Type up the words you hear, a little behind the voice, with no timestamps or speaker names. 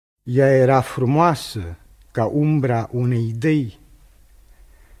Ea era frumoasă ca umbra unei idei.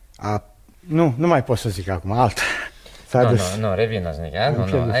 Nu mai pot să zic acum alta. Nu, revin, Oznică.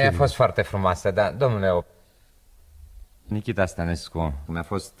 Nu, aia a fost foarte frumoasă, dar, domnule Nichita Stănescu, mi-a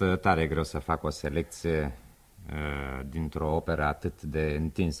fost tare greu să fac o selecție dintr-o operă atât de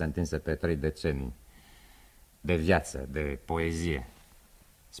întinsă pe 3 decenii, de viață, de poezie.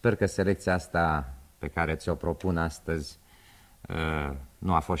 Sper că selecția asta pe care ți-o propun astăzi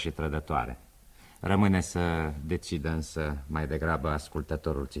nu a fost și trădătoare. Rămâne să decidă însă mai degrabă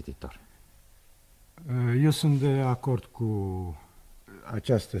ascultătorul cititor. Eu sunt de acord cu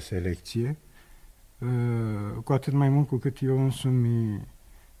această selecție, cu atât mai mult cu cât eu însumi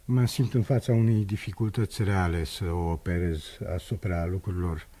mă simt în fața unei dificultăți reale să o operez asupra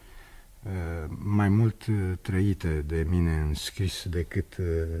lucrurilor mai mult trăite de mine în scris decât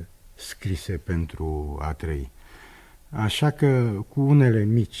scrise pentru a trăi. Așa că cu unele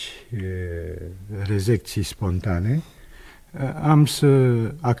mici rezecții spontane am să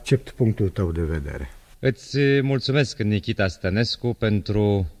accept punctul tău de vedere. Îți mulțumesc, Nichita Stănescu,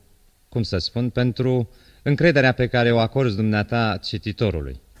 pentru încrederea pe care o acorzi dumneata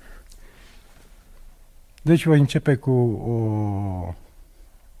cititorului. Deci voi începe cu o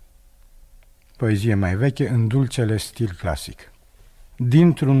poezie mai veche în dulcele stil clasic.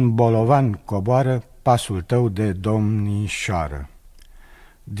 Dintr-un bolovan coboară pasul tău de domnișoară.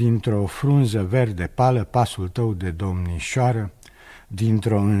 Dintr-o frunză verde pală pasul tău de domnișoară.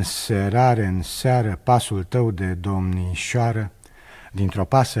 Dintr-o înserare în seară pasul tău de domnișoară. Dintr-o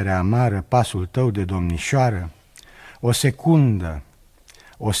pasăre amară pasul tău de domnișoară. O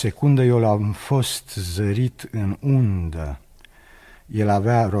secundă eu l-am fost zărit în undă. El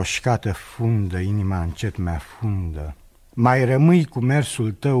avea roșcată fundă, inima încet mi-afundă. Mai rămâi cu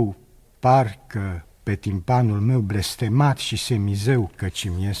mersul tău, parcă pe timpanul meu blestemat și semizeu, căci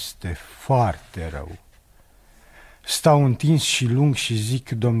mi este foarte rău. Stau întins și lung și zic,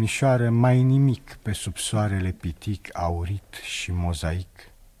 domnișoară, mai nimic pe sub soarele pitic, aurit și mozaic.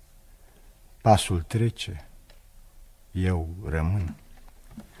 Pasul trece, eu rămân.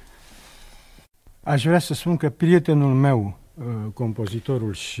 Aș vrea să spun că prietenul meu,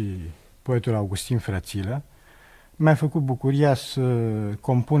 compozitorul și poetul Augustin Frățilă, mi-a făcut bucuria să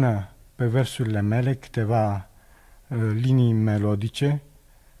compună pe versurile mele câteva linii melodice,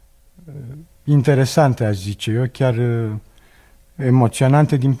 interesante, aș zice eu, chiar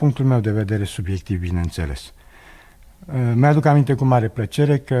emoționante din punctul meu de vedere subiectiv, bineînțeles. Mi-aduc aminte cu mare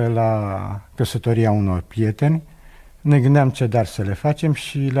plăcere că la căsătoria unor prieteni ne gândeam ce dar să le facem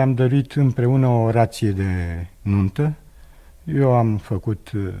și le-am dăruit împreună o orație de nuntă. Eu am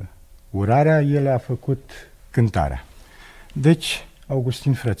făcut urarea, el a făcut cântarea. Deci,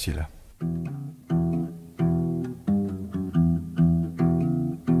 Augustin Frățilă.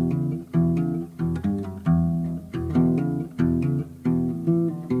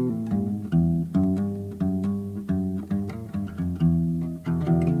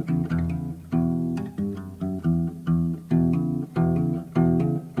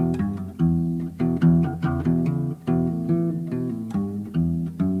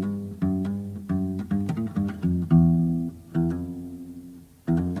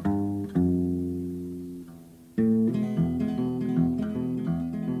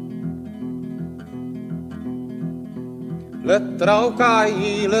 Lătrau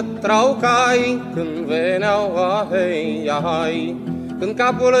cai, când veneau ahei, ahai, când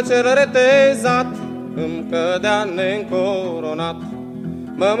capul cel retezat îmi cădea neîncoronat.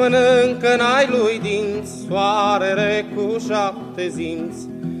 Mă mănâncă n-ai lui dinți, soarele cu 7 zinți,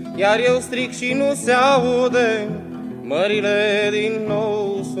 iar eu stric și nu se aude, mările din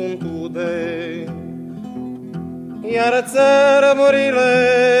nou sunt ude. Iar țărămurile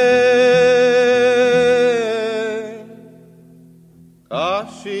ca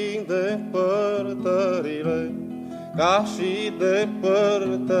și depărtările, ca și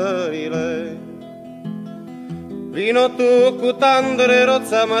depărtările. Vino tu cu tandre rot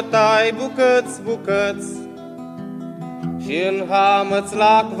să mă tai bucăți, bucăți, și în hamăți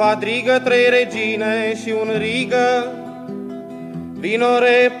la quadrigă 3 regine și un rigă. Vino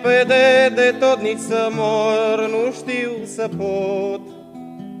repede de tot, nici să mor nu știu să pot.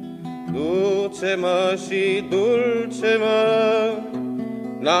 Duce-mă și dulce-mă,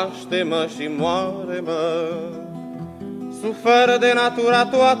 naște-mă și moare-mă. Suferă de natura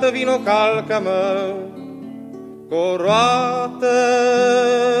toată, vino calcă-mă cu-o roată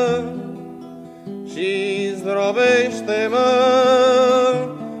și zdrobește-mă,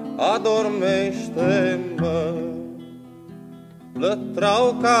 adormește-mă.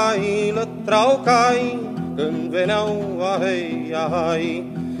 Lătrau cai, când veneau ahei,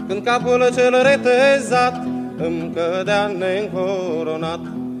 ahai, când capul cel retezat îmi cădea neîncoronat.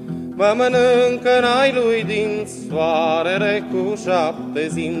 Mă mănâncă n-ai lui dinți, soarele cu 7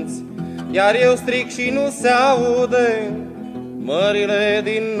 zinți, iar eu stric și nu se aude, mările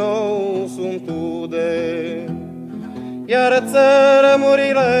din nou sunt ude, iar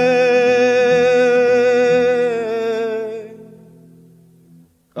țărămurile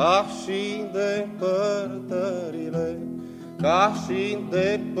ca și depărtările, ca și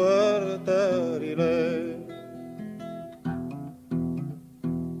depărtările.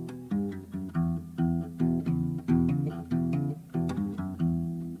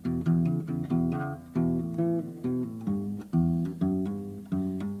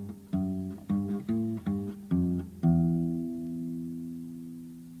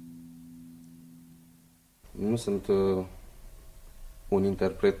 Nu sunt un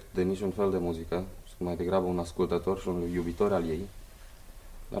interpret de niciun fel de muzică, sunt mai degrabă un ascultător și un iubitor al ei,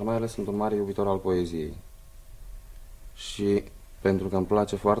 dar mai ales sunt un mare iubitor al poeziei. Și pentru că îmi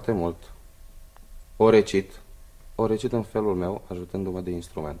place foarte mult, o recit în felul meu, ajutându-mă de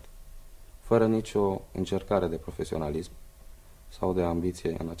instrument, fără nicio încercare de profesionalism sau de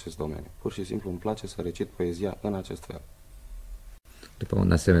ambiție în acest domeniu. Pur și simplu îmi place să recit poezia în acest fel. După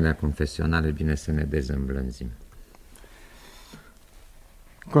un asemenea confesional, e bine să ne dezîmblânzim.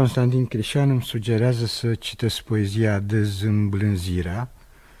 Constantin Crișan îmi sugerează să citesc poezia Dezîmblânzirea,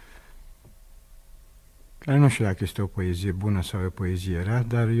 care nu știu dacă este o poezie bună sau o poezie rea,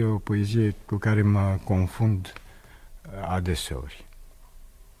 dar e o poezie cu care mă confund adeseori.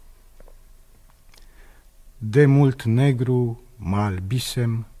 De mult negru mă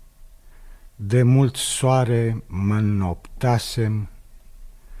albisem, de mult soare mă înnoptasem,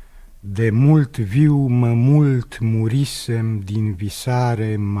 de mult viu mă mult murisem, din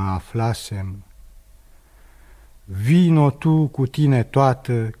visare mă aflasem. Vino tu cu tine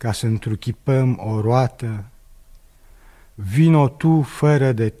toată, ca să întruchipăm o roată, vino tu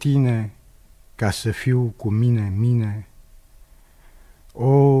fără de tine, ca să fiu cu mine mine.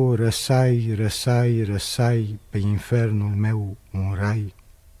 O, răsai, răsai, răsai pe infernul meu un rai.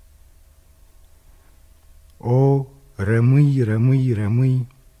 O, rămâi, rămâi, rămâi,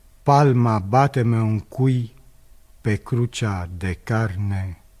 palma bate-mă în cui pe crucea de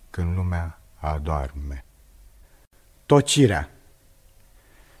carne când lumea adorme. Tocirea.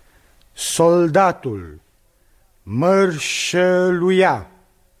 Soldatul mărșăluia,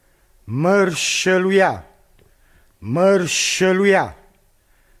 mărșăluia, mărșăluia,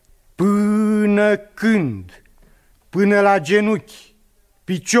 până când, până la genunchi,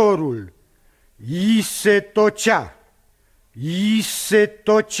 piciorul i se tocea, i se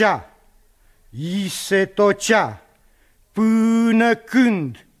tocea, i se tocea, până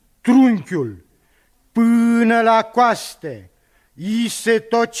când trunchiul, până la coaste, i se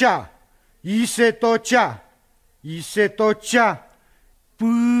tocea, i se tocea, i se tocea,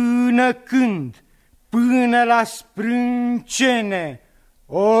 până când, până la sprâncene,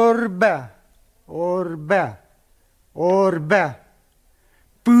 orbea, orbea, orbea,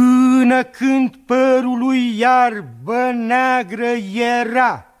 până când părul lui iarbă neagră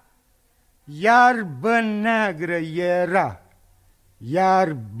era, iarbă neagră era,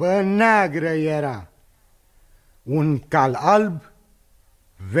 iarbă neagră era. Un cal alb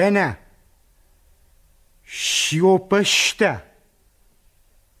venea și o păștea,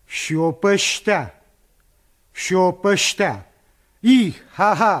 și o păștea, și o păștea.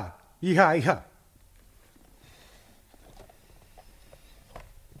 I-ha-ha, i-ha-i-ha.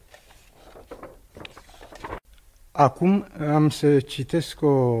 Acum am să citesc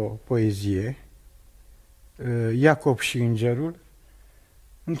o poezie, Iacob și Îngerul.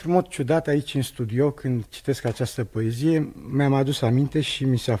 Într-un mod ciudat, aici în studio, când citesc această poezie, mi-am adus aminte și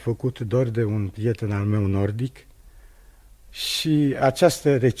mi s-a făcut dor de un prieten al meu nordic și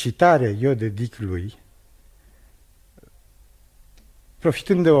această recitare eu dedic lui,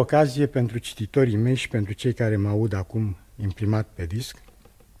 profitând de ocazie pentru cititorii mei și pentru cei care mă aud acum imprimat pe disc,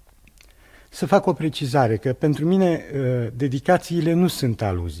 să fac o precizare, că pentru mine dedicațiile nu sunt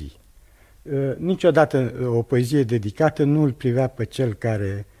aluzii. Niciodată o poezie dedicată nu îl privea pe cel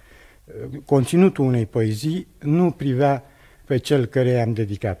care... Conținutul unei poezii nu privea pe cel care am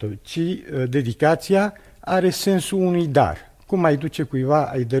dedicat-o, ci dedicația are sensul unui dar. Cum ai duce cuiva,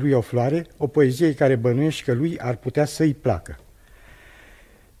 ai dărui o floare, o poezie care bănuiești că lui ar putea să-i placă.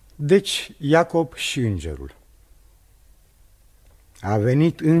 Deci, Iacob și Îngerul. A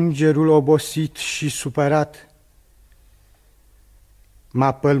venit îngerul obosit și supărat,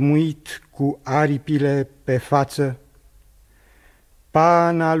 m-a pălmuit cu aripile pe față,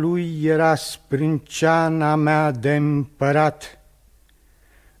 pana lui era sprânceana mea de împărat,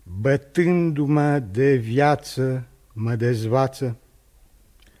 bătându-mă de viață, mă dezvață.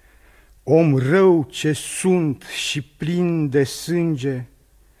 Om rău ce sunt și plin de sânge,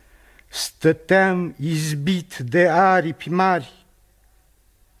 stăteam izbit de aripi mari.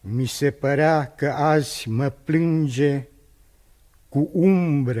 Mi se părea că azi mă plânge cu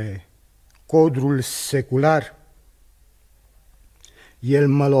umbre codrul secular. El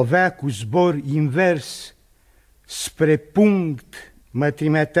mă lovea cu zbor invers, spre punct mă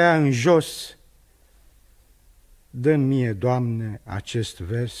trimitea în jos. Dă-mi mie, Doamne, acest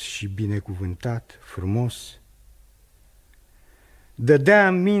vers și binecuvântat, frumos. Dădea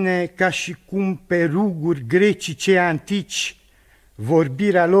în mine ca și cum pe ruguri grecii cei antici,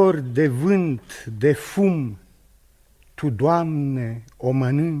 vorbirea lor de vânt, de fum. Tu, Doamne, o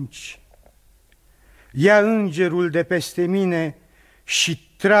mănânci. Ia îngerul de peste mine și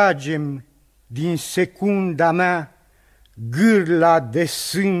tragem din secunda mea gârla de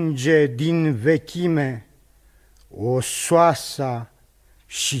sânge din vechime, osoasa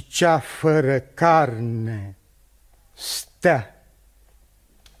și cea fără carne stea.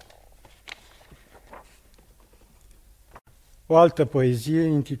 O altă poezie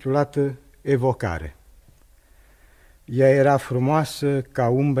intitulată Evocare. Ea era frumoasă ca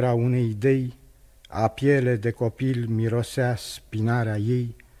umbra unei idei, a piele de copil mirosea spinarea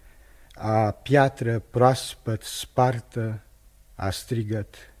ei, a piatră proaspăt spartă, a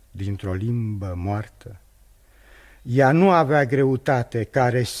strigăt dintr-o limbă moartă. Ea nu avea greutate ca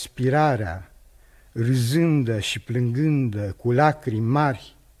respirarea, râzândă și plângândă cu lacrimi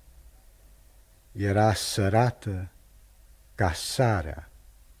mari. Era sărată ca sarea,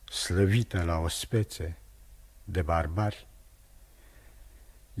 slăvită la ospețe de barbari.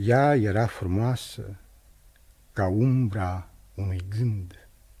 Ea era frumoasă ca umbra unui gând.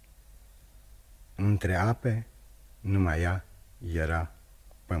 Între ape, numai ea era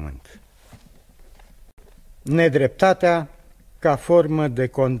pământ. Nedreptatea ca formă de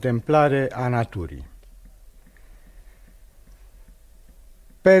contemplare a naturii.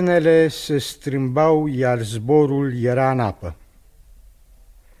 Penele se strâmbau, iar zborul era în apă.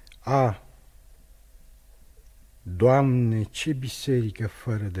 A, Doamne, ce biserică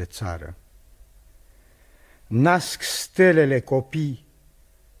fără de țară! Nasc stelele copii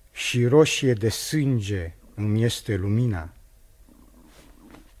și roșie de sânge îmi este lumina.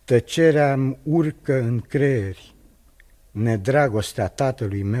 Tăcerea îmi urcă în creieri, nedragostea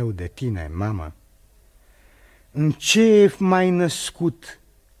tatălui meu de tine, mamă. În ce m-ai născut?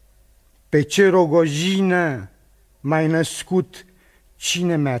 Pe ce rogojină m-ai născut?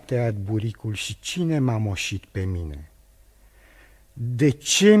 Cine mi-a tăiat buricul și cine m-a moșit pe mine? De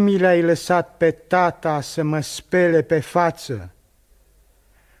ce mi l-ai lăsat pe tata să mă spele pe față?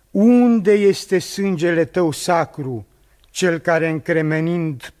 Unde este sângele tău sacru, cel care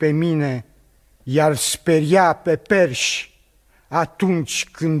încremenind pe mine i-ar speria pe perși atunci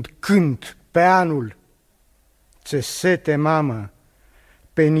când cânt pe anul? Ți-e sete, mamă,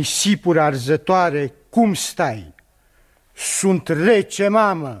 pe nisipuri arzătoare cum stai? Sunt rece,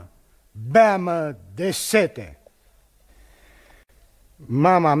 mamă, bea-mă de sete.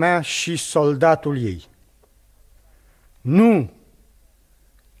 Mama mea și soldatul ei. Nu,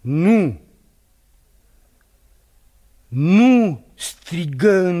 nu, nu,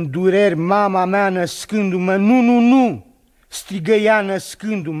 strigă în dureri mama mea născându-mă. Nu, nu, nu, strigă ea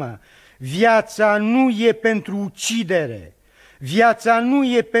născându-mă. Viața nu e pentru ucidere, viața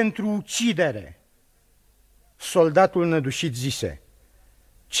nu e pentru ucidere. Soldatul nădușit zise: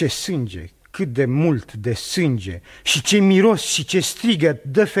 ce sânge, cât de mult de sânge, și ce miros și ce strigă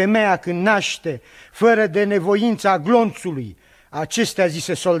dă femeia când naște, fără de nevoința glonțului. Acestea,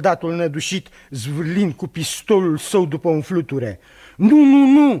 zise soldatul nădușit, zvârlind cu pistolul său după un fluture. Nu, nu,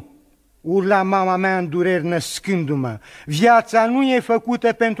 nu, urla mama mea în dureri născându-mă. Viața nu e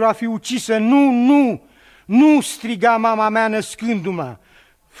făcută pentru a fi ucisă, nu, nu, nu, striga mama mea născându-mă.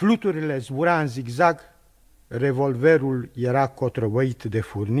 Fluturile zbura în zigzag, revolverul era cotrăvăit de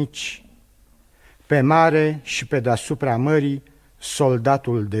furnici. Pe mare și pe deasupra mării,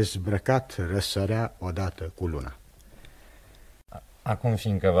 soldatul dezbrăcat răsărea odată cu luna. Acum,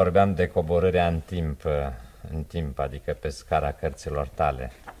 fiindcă vorbeam de coborârea în timp, adică pe scara cărților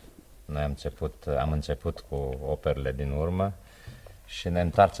tale, noi am început cu operele din urmă și ne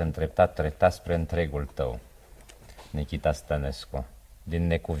întoarcem treptat spre întregul tău, Nichita Stănescu. Din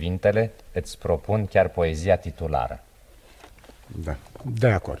Necuvintele îți propun chiar poezia titulară. Da, de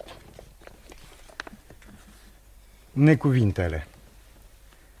acord. Necuvintele.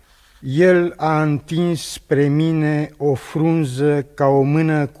 El a întins spre mine o frunză ca o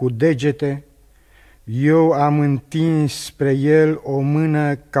mână cu degete Eu am întins spre el o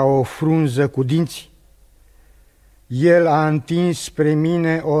mână ca o frunză cu dinți. El a întins spre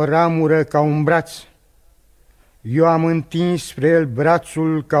mine o ramură ca un braț. Eu am întins spre el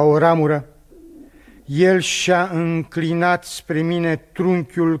brațul ca o ramură. El și-a înclinat spre mine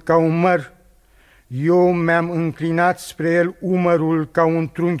trunchiul ca un măr. Eu mi-am înclinat spre el umărul ca un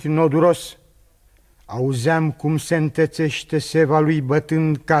trunchi noduros. Auzeam cum se întețește seva lui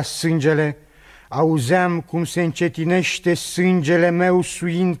bătând ca sângele. Auzeam cum se încetinește sângele meu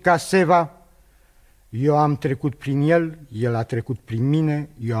suind ca seva. Eu am trecut prin el a trecut prin mine,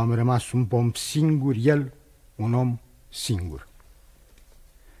 eu am rămas un om singur, el un om singur.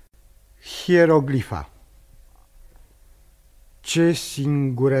 Hieroglifa. Ce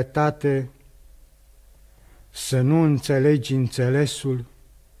singurătate să nu înțelegi înțelesul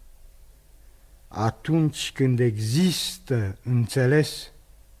atunci când există înțeles,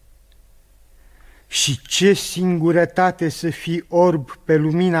 și ce singurătate să fii orb pe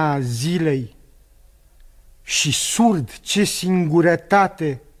lumina zilei și surd, ce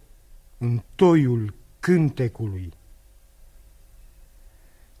singurătate în toiul cântecului.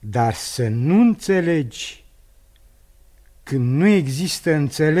 Dar să nu înțelegi când nu există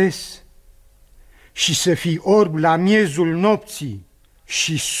înțeles și să fii orb la miezul nopții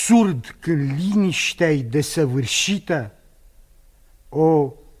și surd când liniștea-i desăvârșită,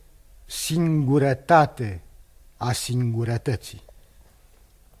 o singurătate a singurătății.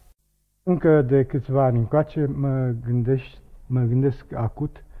 Încă de câțiva ani încoace mă gândesc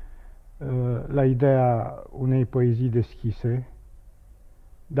acut la ideea unei poezii deschise,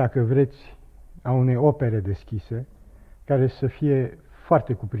 dacă vreți, a unei opere deschise, care să fie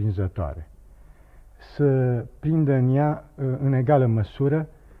foarte cuprinzătoare, să prindă în ea în egală măsură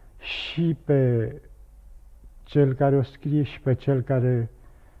și pe cel care o scrie și pe cel care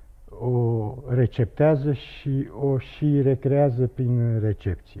o receptează și o și recrează prin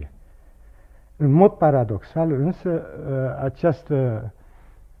recepție. În mod paradoxal, însă, această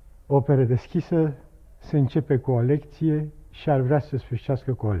operă deschisă se începe cu o lecție și ar vrea să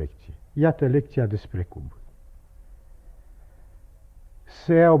sfârșească cu o lecție. Iată lecția despre cub.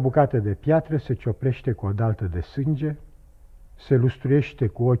 Se ia o bucată de piatră, se cioprește cu o daltă de sânge, se lustruiește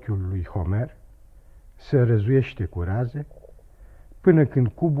cu ochiul lui Homer, se răzuiește cu raze, până când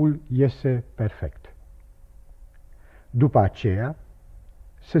cubul iese perfect. După aceea,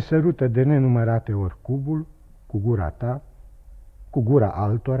 se sărută de nenumărate ori cubul cu gura ta, cu gura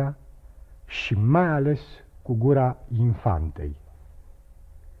altora și mai ales cu gura infantei.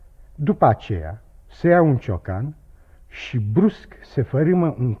 După aceea, se ia un ciocan și brusc se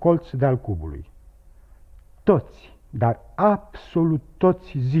fărâmă un colț de-al cubului. Toți, dar absolut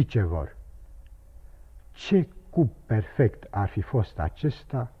toți zice vor: ce cub perfect ar fi fost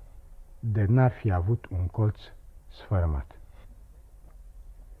acesta de n-ar fi avut un colț sfărâmat.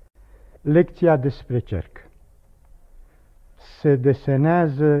 Lecția despre cerc. Se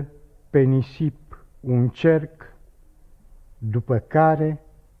desenează pe nisip un cerc, după care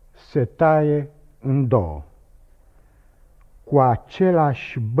se taie în două. Cu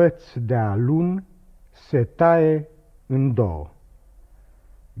același băț de alun se taie în două.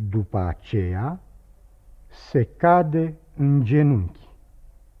 După aceea se cade în genunchi.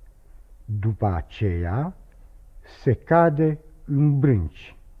 După aceea se cade în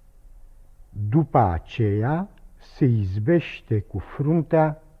brânci. După aceea se izbește cu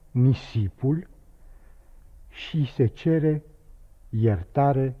fruntea nisipul și se cere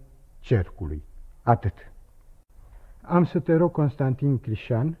iertare cercului. Atât. Am să te rog, Constantin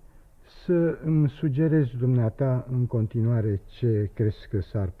Crișan, să îmi sugerezi dumneata în continuare ce crezi că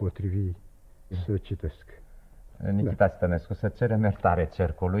s-ar potrivi să citesc. Nichita Stănescu, să cerem iertare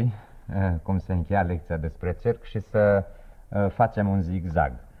cercului, cum se încheia lecția despre cerc, și să facem un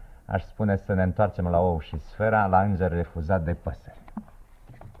zigzag. Aș spune să ne întoarcem la ou și sfera, la înger refuzat de păsări.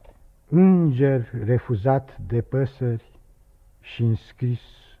 Înger refuzat de păsări și înscris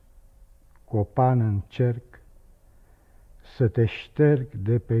cu o pană în cerc, să te șterg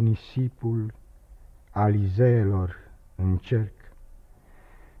de pe nisipul alizeelor în cerc.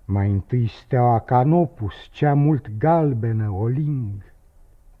 Mai întâi steaua Canopus, cea mult galbenă, oling,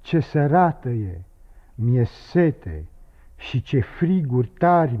 ce sărată e, mi-e sete și ce friguri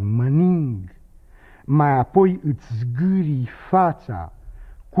tari măning. Mai apoi îți zgârii fața,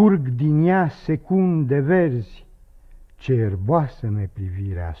 curg din ea secunde verzi, ce erboasă-mi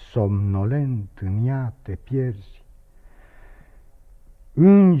privirea, somnolent în ea te pierzi.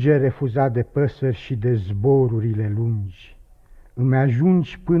 Înger refuzat de păsări și de zborurile lungi, îmi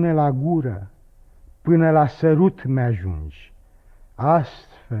ajungi până la gură, până la sărut mi-ajungi.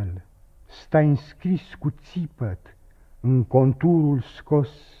 Astfel stă înscris cu țipăt în conturul scos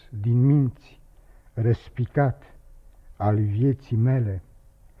din minți, răspicat al vieții mele,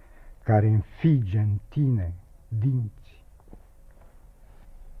 care înfige în tine dinți.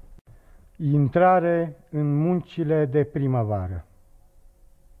 Intrare în muncile de primăvară.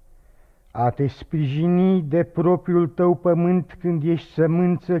 A te sprijini de propriul tău pământ când ești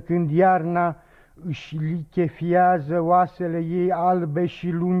sămânță, când iarna își lichefiază oasele ei albe și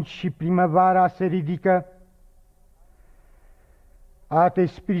lungi și primăvara se ridică. A te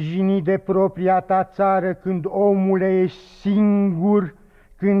sprijini de propria ta țară când, omule, ești singur,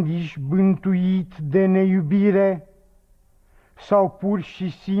 când ești bântuit de neiubire, sau pur și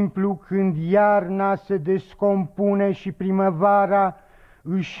simplu când iarna se descompune și primăvara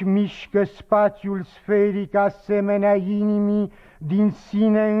își mișcă spațiul sferic asemenea inimii din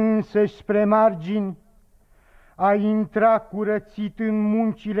sine însă spre margini. A intra curățit în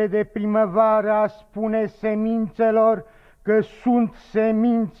muncile de primăvară, a spune semințelor că sunt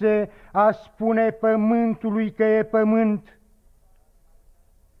semințe, a spune pământului că e pământ.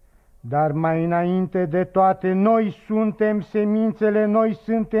 Dar mai înainte de toate, noi suntem semințele, noi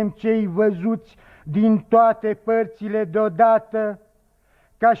suntem cei văzuți din toate părțile deodată,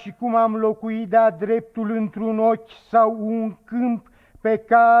 ca și cum am locuit de-a dreptul într-un ochi sau un câmp pe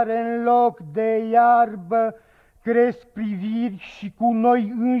care în loc de iarbă cresc priviri și cu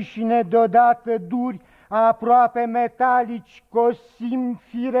noi înșine deodată duri, aproape metalici, cosim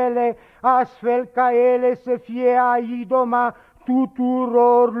firele, astfel ca ele să fie aidoma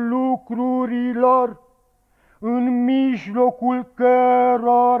tuturor lucrurilor, în mijlocul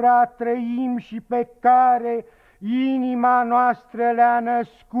cărora trăim și pe care inima noastră le-a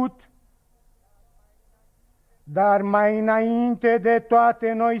născut. Dar mai înainte de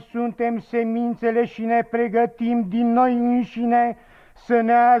toate, noi suntem semințele și ne pregătim din noi înșine să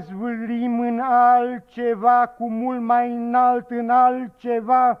ne azvârlim în altceva, cu mult mai înalt în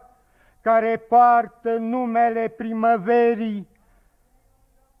altceva, care poartă numele primăverii.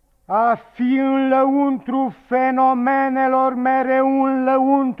 A fi în lăuntru fenomenelor, mereu în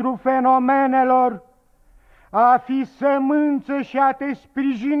lăuntru fenomenelor, a fi sămânță și a te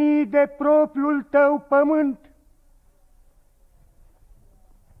sprijini de propriul tău pământ.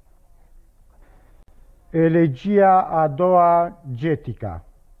 Elegia a doua, Getica,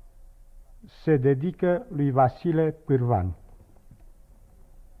 se dedică lui Vasile Pârvan.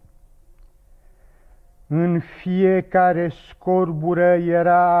 În fiecare scorbură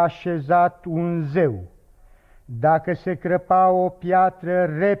era așezat un zeu. Dacă se crăpa o piatră,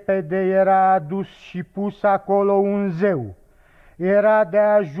 repede era adus și pus acolo un zeu. Era de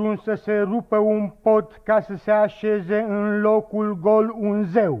ajuns să se rupă un pod ca să se așeze în locul gol un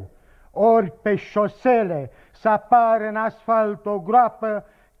zeu. Ori pe șosele să apară în asfalt o groapă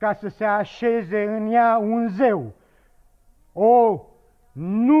ca să se așeze în ea un zeu. O,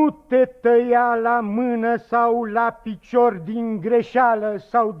 nu te tăia la mână sau la picior din greșeală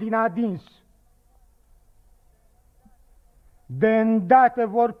sau din adins. De îndată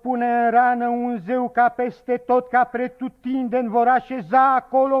vor pune în rană un zeu ca peste tot, ca pretutindeni vor așeza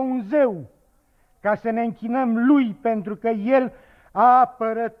acolo un zeu, ca să ne închinăm lui, pentru că el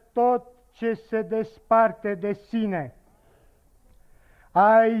apără tot ce se desparte de sine.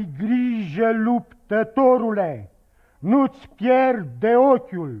 Ai grijă, luptătorule, nu-ți pierde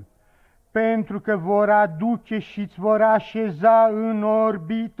ochiul, pentru că vor aduce și-ți vor așeza în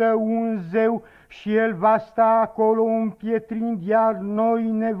orbită un zeu și el va sta acolo împietrind, iar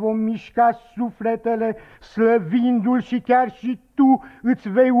noi ne vom mișca sufletele slăvindu-l și chiar și tu îți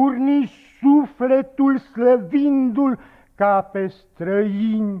vei urni sufletul slăvindu-l ca pe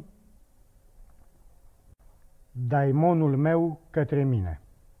străini. Daimonul meu către mine.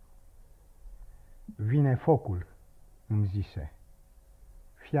 Vine focul, îmi zise.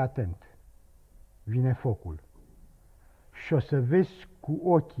 Fii atent, vine focul. Și o să vezi cu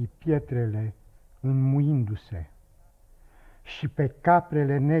ochii pietrele înmuindu-se și pe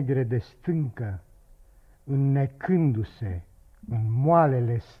caprele negre de stâncă înnecându-se în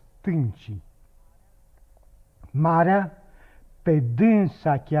moalele stâncii. Marea, pe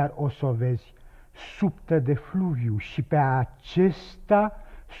dânsa chiar o să o vezi, subtă de fluviu și pe acesta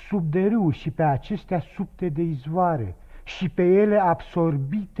sub de râu și pe acestea subte de izvoare și pe ele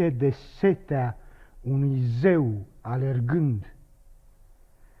absorbite de setea unui zeu alergând.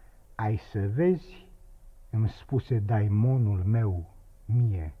 Ai să vezi, îmi spuse daimonul meu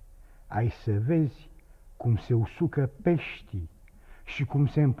mie, ai să vezi cum se usucă peștii și cum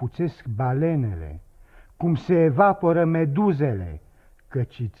se împuțesc balenele, cum se evaporă meduzele,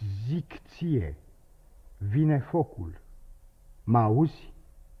 căci îți zic ție, vine focul. Mă auzi?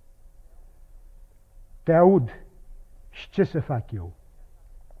 Te aud și ce să fac eu?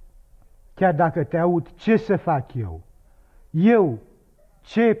 Chiar dacă te aud, ce să fac eu? Eu,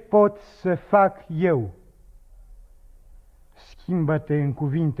 ce pot să fac eu? Schimbă-te în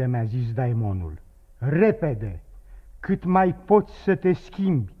cuvinte, mi-a zis daimonul. Repede, cât mai poți să te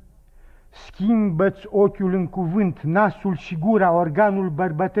schimbi. Schimbă-ți ochiul în cuvânt, nasul și gura, organul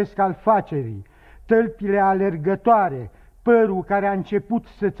bărbătesc al facerii, tălpile alergătoare, părul care a început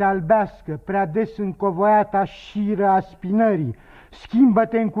să-ți albească, prea des încovoiata șiră a spinării.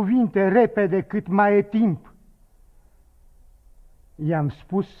 Schimbă-te în cuvinte, repede, cât mai e timp. I-am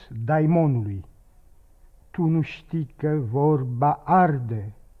spus daimonului, tu nu știi că vorba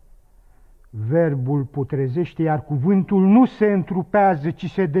arde. Verbul putrezește, iar cuvântul nu se întrupează, ci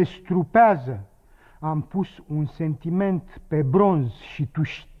se destrupează. Am pus un sentiment pe bronz și tu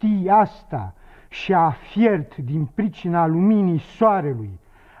știi asta și a fiert din pricina luminii soarelui.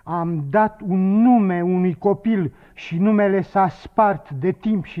 Am dat un nume unui copil și numele s-a spart de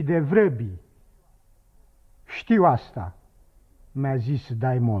timp și de vrăbii. Știu asta, mi-a zis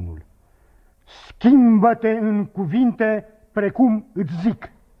daimonul. Schimbă-te în cuvinte precum îți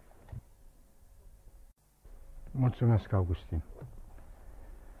zic. Mulțumesc, Augustin.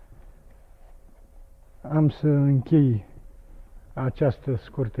 Am să închei această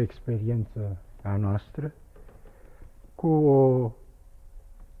scurtă experiență a noastră cu o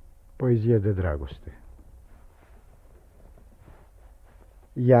poezie de dragoste.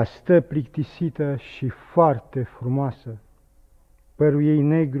 Ea stă plictisită și foarte frumoasă, părul ei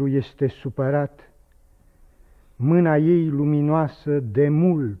negru este supărat, mâna ei luminoasă de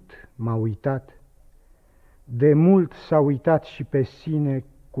mult m-a uitat, de mult s-a uitat și pe sine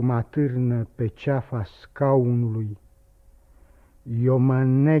cum atârnă pe ceafa scaunului. Eu mă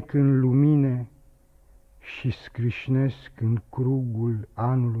înnec în lumine și scrâșnesc în crugul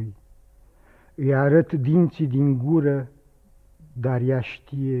anului. Îi arăt dinții din gură, dar ea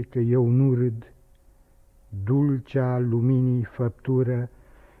știe că eu nu râd. Dulcea luminii făptură,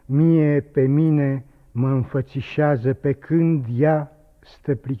 mie pe mine mă înfățișează, pe când ea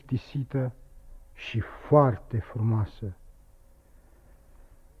stă plictisită și foarte frumoasă.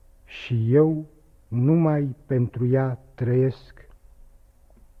 Și eu numai pentru ea trăiesc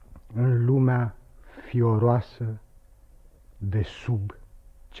în lumea fioroasă de sub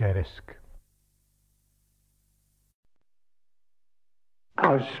ceresc.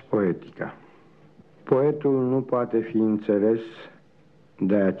 Ars poetica. Poetul nu poate fi înțeles,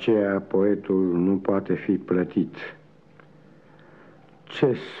 de aceea poetul nu poate fi plătit.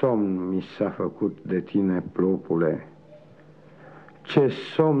 Ce somn mi s-a făcut de tine, plopule! Ce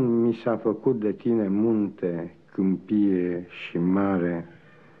somn mi s-a făcut de tine, munte, câmpie și mare!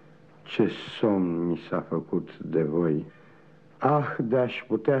 Ce somn mi s-a făcut de voi! Ah, de-aș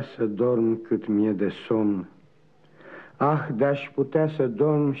putea să dorm cât mi-e de somn! Ah, de-aș putea să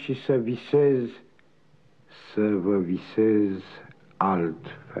dorm și să visez, să vă visez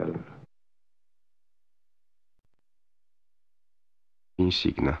altfel.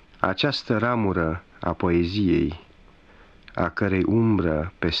 Insignă. Această ramură a poeziei, a cărei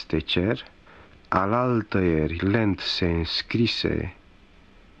umbră peste cer, alaltăieri lent se înscrise,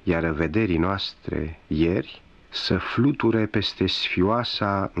 iar vederii noastre ieri, să fluture peste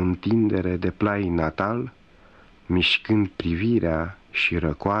sfioasa întindere de plai natal, mișcând privirea și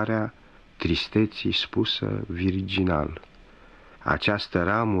răcoarea tristeții spusă virginal. Această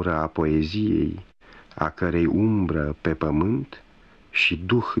ramură a poeziei, a cărei umbră pe pământ și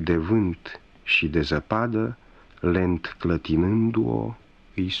duh de vânt și de zăpadă, lent clătinându-o,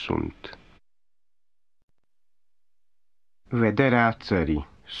 îi sunt. Vederea țării.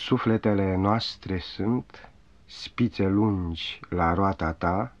 Sufletele noastre sunt spițe lungi la roata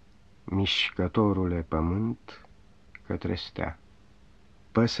ta, mișcătorule pământ, către stea.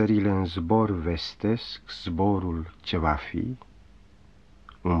 Păsările în zbor vestesc zborul ce va fi,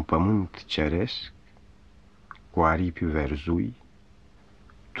 un pământ ceresc cu aripi verzui,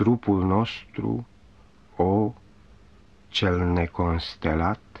 trupul nostru, o, cel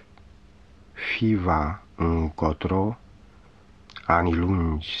neconstelat, fiva încotro, ani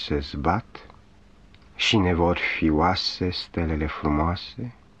lungi se zbat și ne vor fi oase stelele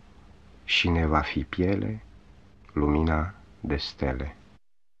frumoase și ne va fi piele lumina de stele.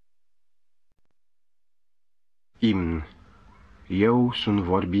 Imn. Eu sunt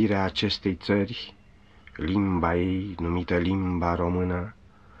vorbirea acestei țări, limba ei numită limba română.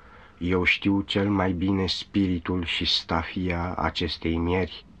 Eu știu cel mai bine spiritul și stafia acestei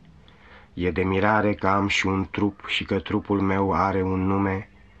mieri. E de mirare că am și un trup și că trupul meu are un nume,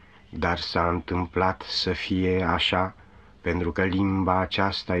 dar s-a întâmplat să fie așa, pentru că limba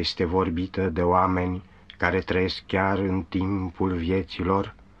aceasta este vorbită de oameni care trăiesc chiar în timpul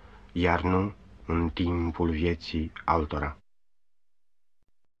vieților, iar nu în timpul vieții altora.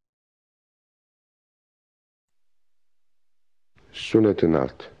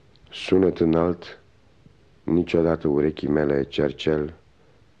 Sunet înalt, niciodată urechii mele cercel,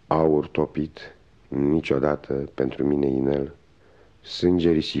 aur topit, niciodată pentru mine inel,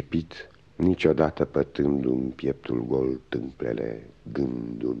 sânge risipit, niciodată pătându-mi pieptul gol tâmplele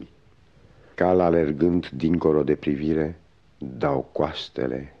gândumi. Cal alergând dincolo de privire, dau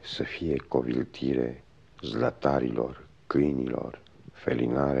coastele să fie coviltire zlătarilor, câinilor,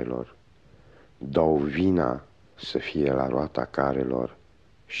 felinarelor, dau vina să fie la roata carelor,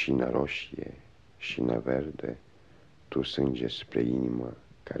 șină roșie, șină verde, tu sânge spre inimă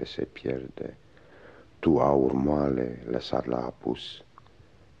care se pierde, tu aur moale lăsat la apus,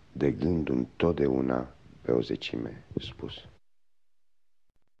 de gând întotdeauna pe o zecime spus.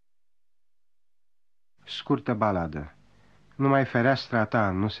 Scurtă baladă. Numai fereastra ta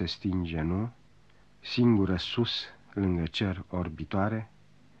nu se stinge, nu? Singură sus, lângă cer orbitoare,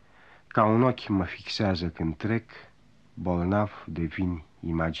 ca un ochi mă fixează când trec, bolnav devin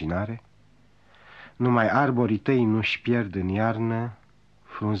imaginare. Numai arborii tăi nu-și pierd în iarnă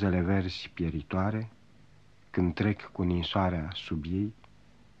frunzele verzi pieritoare, când trec cu ninsoarea sub ei,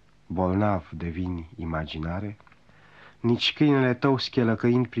 bolnav devin imaginare. Nici câinele tău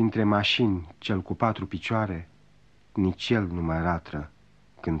schelăcăind printre mașini, cel cu 4 picioare, nici el nu mă ratră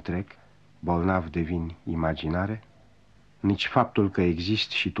când trec, bolnav devin imaginare. Nici faptul că exist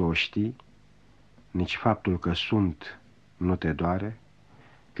și tu o știi, nici faptul că sunt nu te doare,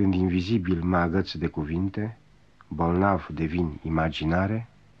 când invizibil mă agăț de cuvinte, bolnav devin imaginare.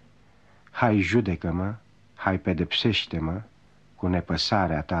 Hai, judecă-mă, hai, pedepsește-mă cu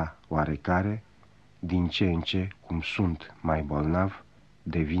nepăsarea ta oarecare, din ce în ce, cum sunt mai bolnav,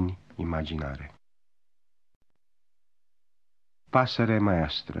 devin imaginare. Pasăre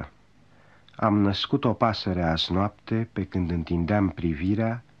maestră. Am născut o pasăre azi noapte, pe când întindeam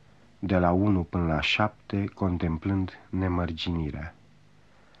privirea, de la 1 până la 7, contemplând nemărginirea.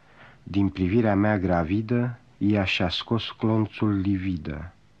 Din privirea mea gravidă, ea și-a scos clonțul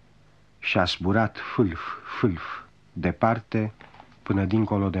lividă și-a zburat fâlf, fâlf, departe, până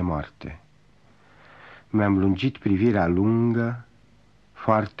dincolo de moarte. Mi-am lungit privirea lungă,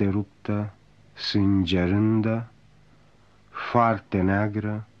 foarte ruptă, sângerândă, foarte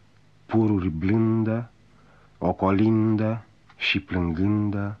neagră, pururi blândă, ocolindă și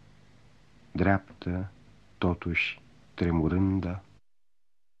plângândă, dreaptă, totuși tremurândă.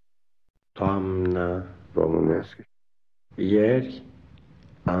 Toamnă românească. Ieri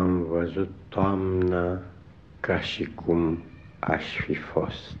am văzut toamnă ca și cum aș fi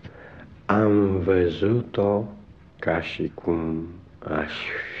fost. Am văzut-o ca și cum aș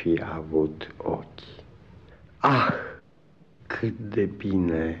fi avut ochi. Ah, cât de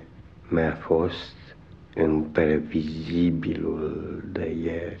bine mi-a fost în previzibilul de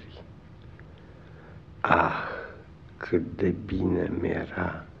ieri. Ah, cât de bine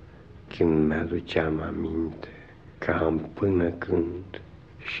mi-era când mi-aduceam aminte că am până când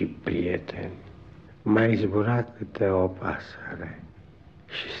și prieteni. Mai zbura câte o pasăre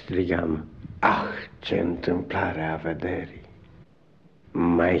și strigam, ah, ce întâmplare a vederii!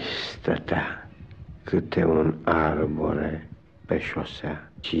 Mai stătea câte un arbore pe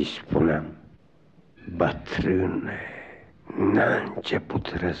șosea și spuneam, bătrâne, n-a început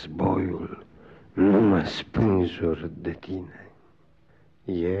războiul, nu mă spânzur de tine.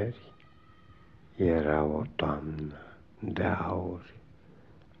 Ieri era o toamnă de aur,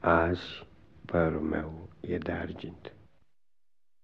 azi părul meu e de argint.